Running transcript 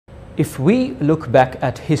If we look back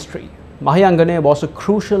at history, Mahiyangana was a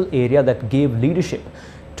crucial area that gave leadership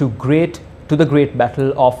to the great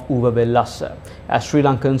battle of Embalawatta as Sri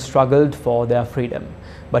Lankans struggled for their freedom.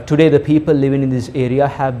 But today the people living in this area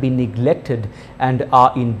have been neglected and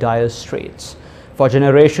are in dire straits. For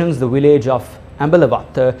generations, the village of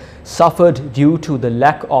Embalawatta suffered due to the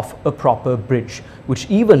lack of a proper bridge, which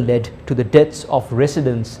even led to the deaths of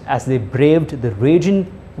residents as they braved the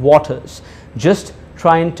raging waters just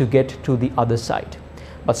trying to get to the other side.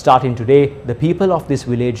 But starting today, the people of this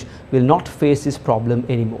village will not face this problem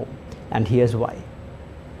anymore. And here's why.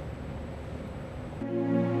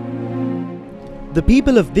 The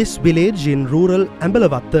people of this village in rural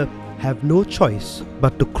Embalawatta have no choice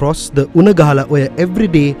but to cross the Unagahala Oya every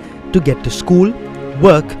day to get to school,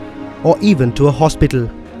 work or even to a hospital.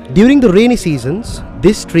 During the rainy seasons,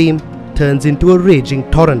 this stream turns into a raging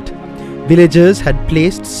torrent. Villagers had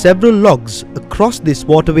placed several logs across this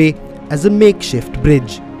waterway as a makeshift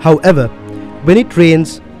bridge. However, when it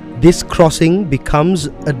rains, this crossing becomes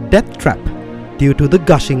a death trap due to the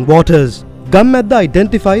gushing waters. Gammadda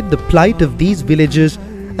identified the plight of these villagers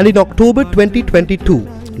and in October 2022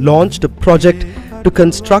 launched a project to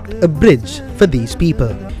construct a bridge for these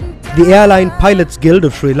people. The Airline Pilots Guild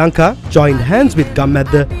of Sri Lanka joined hands with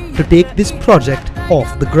Gammadda to take this project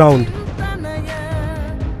off the ground.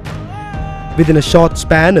 Within a short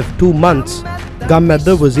span of 2 months,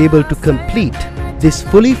 Gammadda was able to complete this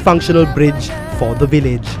fully functional bridge for the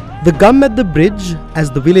village. The Gammadda Bridge,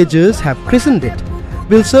 as the villagers have christened it,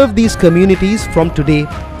 will serve these communities from today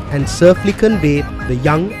and safely convey the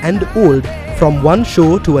young and old from one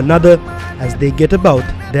shore to another as they get about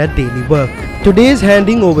their daily work. Today's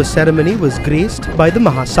handing over ceremony was graced by the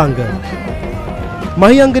Mahasangha.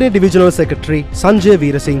 Mahiyangana Divisional Secretary Sanjay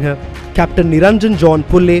Veerasinghe, Captain Niranjan John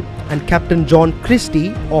Pulle and Captain John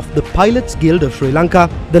Christie of the Pilots Guild of Sri Lanka,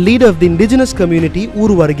 the leader of the indigenous community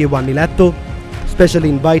Uruwarage Wanilatto, special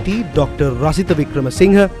invitee Dr. Rasitha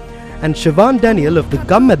Vikramasinghe and Siobhan Daniel of the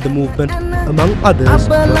Gammadda movement, among others,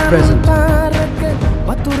 were present.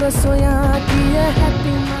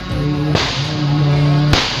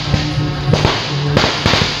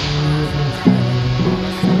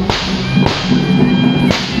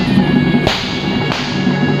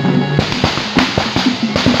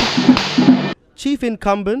 Chief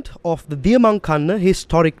incumbent of the Diyamankana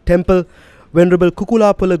historic temple, Venerable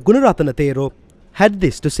Kukulapala Gunaratana Thero, had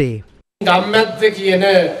this to say.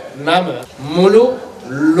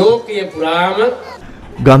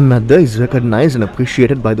 Gammadda is recognized and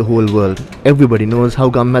appreciated by the whole world. Everybody knows how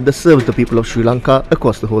Gammadda serves the people of Sri Lanka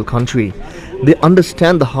across the whole country. They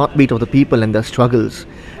understand the heartbeat of the people and their struggles.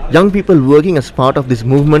 Young people working as part of this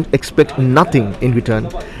movement expect nothing in return.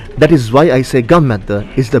 That is why I say Gammadda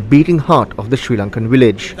is the beating heart of the Sri Lankan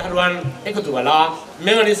village.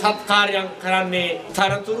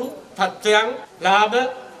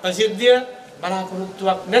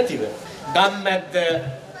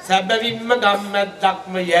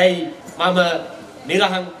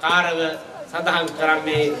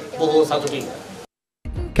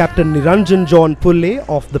 Captain Niranjan John Pulle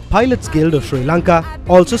of the Pilots Guild of Sri Lanka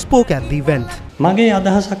also spoke at the event. මගේ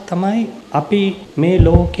අදහසක් තමයි අපි මේ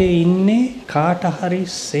ලෝකේ ඉන්නේ කාට හරි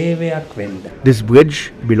සේවයක් වෙන්න. This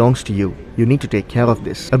bridge belongs to you. You need to take care of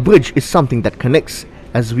this. A bridge is something that connects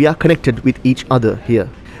as we are connected with each other here.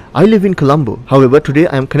 I live in Colombo. However, today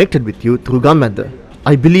I am connected with you through Gammadda.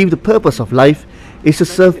 I believe the purpose of life is to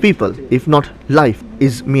serve people. If not, life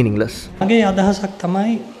is meaningless. මගේ අදහසක්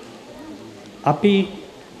තමයි අපි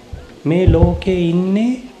මේ ලෝකේ ඉන්නේ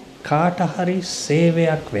කාට හරි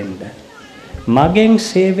සේවයක් වෙන්න. මගෙන්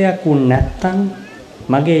සේවයක් වුණ නැත්නම්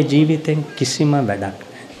මගේ ජීවිතෙන් කිසිම වැඩක් නැහැ.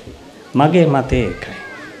 මගේ මතය ඒකයි.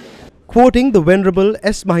 Quoting the Venerable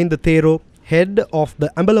S. Mahinda Thero, head of the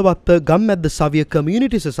Embalawatta Gammadda Savya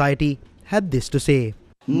Community Society, had this to say.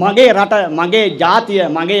 මගේ රට, මගේ ජාතිය,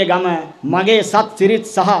 මගේ ගම, මගේ සත් සිරිත්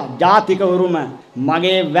සහ ජාතික උරුම,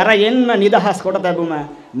 මගේ වැරයෙන්ම නිදහස් කොට තිබුම,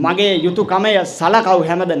 මගේ යුතුයකමය සලකව්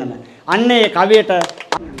හැමදෙනම. අන්නේ කවියට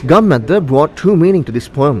Gammadda brought true meaning to this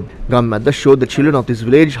poem. Gammadda showed the children of this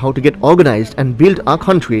village how to get organized and build our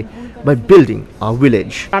country by building our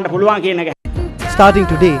village. Starting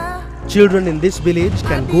today, children in this village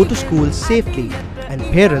can go to school safely and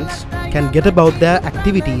parents can get about their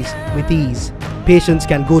activities with ease. Patients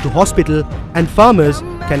can go to hospital and farmers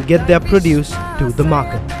can get their produce to the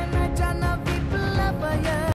market.